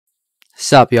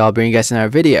Sup, y'all, bring you guys another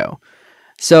video.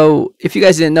 So, if you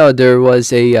guys didn't know, there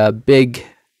was a big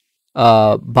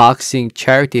boxing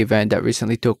charity event that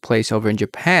recently took place over in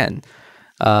Japan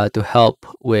to help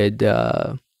with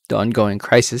the ongoing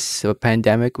crisis of a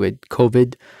pandemic with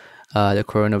COVID, the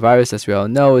coronavirus. As we all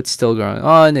know, it's still going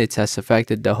on. It has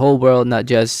affected the whole world, not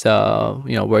just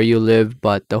where you live,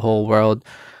 but the whole world,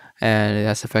 and it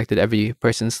has affected every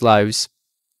person's lives.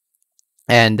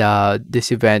 And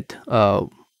this event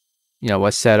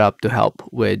was set up to help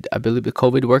with, I believe, the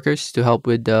COVID workers to help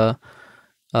with the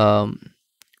um,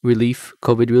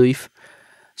 COVID relief.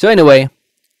 So anyway,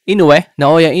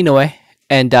 Naoya Inoue,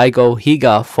 and Daigo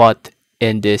Higa fought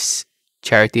in this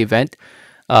charity event.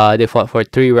 They fought for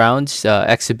 3 rounds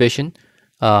exhibition.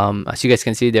 As you guys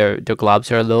can see, their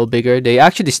gloves are a little bigger. They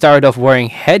actually started off wearing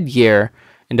headgear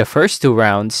in the first 2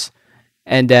 rounds,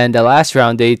 and then the last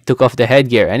round they took off the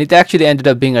headgear, and it actually ended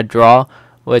up being a draw,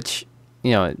 which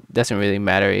it doesn't really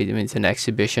matter. I mean, it's an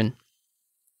exhibition.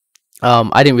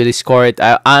 I didn't really score it.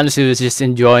 I honestly was just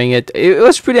enjoying it. It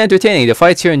was pretty entertaining. The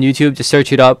fight's here on YouTube. Just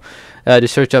search it up.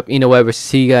 Just search up Inoue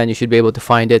versus Higa, and you should be able to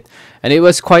find it. And it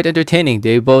was quite entertaining.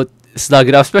 They both slug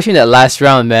it off, especially in that last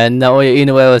round, man. Naoya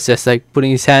Inoue was just like putting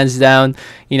his hands down.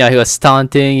 He was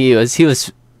taunting. He was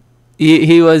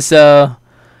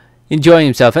enjoying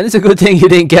himself, and it's a good thing he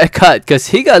didn't get cut, because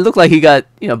Higa looked like he got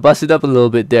busted up a little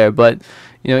bit there. But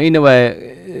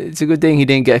Inoue, it's a good thing he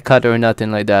didn't get cut or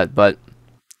nothing like that. But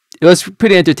it was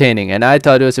pretty entertaining, and I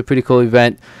thought it was a pretty cool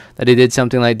event that they did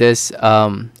something like this.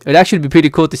 It'd actually be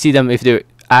pretty cool to see them if they're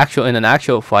in an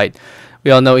actual fight. We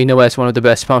all know Inoue is one of the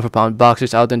best pound for pound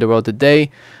boxers out in the world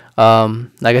today.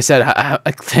 Like I said,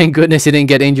 thank goodness he didn't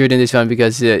get injured in this one,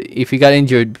 because if he got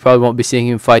injured, probably won't be seeing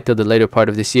him fight till the later part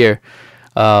of this year.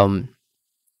 But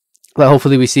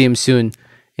hopefully we see him soon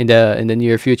in the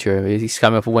near future. He's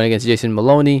coming off a win against Jason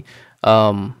Maloney.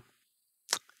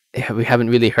 We haven't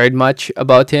really heard much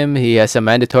about him. He has a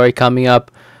mandatory coming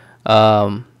up.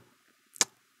 Who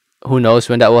knows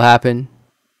when that will happen?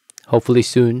 Hopefully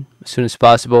soon, as soon as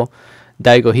possible.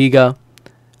 Daigo Higa.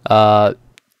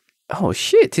 Oh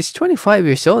shit, he's 25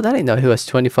 years old. I didn't know he was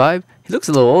 25. He looks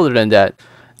a little older than that.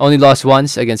 Only lost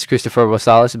once against Christopher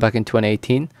Rosales back in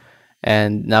 2018.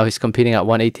 And now he's competing at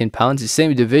 118 pounds, the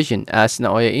same division as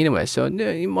Naoya Inoue. So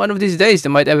one of these days, they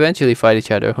might eventually fight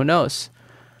each other. Who knows?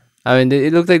 I mean,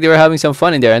 it looked like they were having some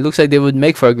fun in there, and it looks like they would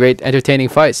make for a great, entertaining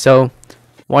fight. So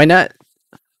why not?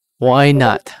 Why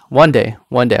not? One day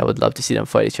I would love to see them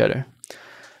fight each other.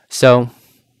 So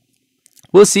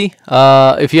we'll see.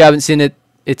 If you haven't seen it,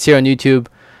 it's here on YouTube.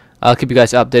 I'll keep you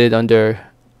guys updated on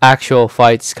their actual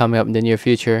fights coming up in the near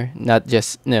future. Not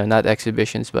just not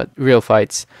exhibitions, but real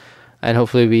fights. And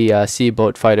hopefully we see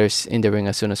both fighters in the ring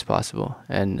as soon as possible.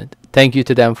 And thank you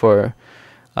to them for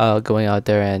going out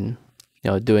there and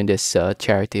doing this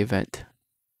charity event.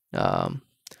 I'm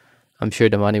sure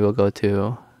the money will go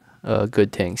to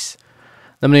good things.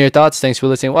 Let me know your thoughts. Thanks for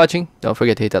listening and watching. Don't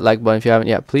forget to hit that like button if you haven't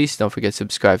yet. Please don't forget to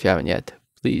subscribe if you haven't yet.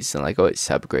 Please, and like always,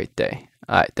 have a great day.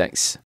 Alright, thanks.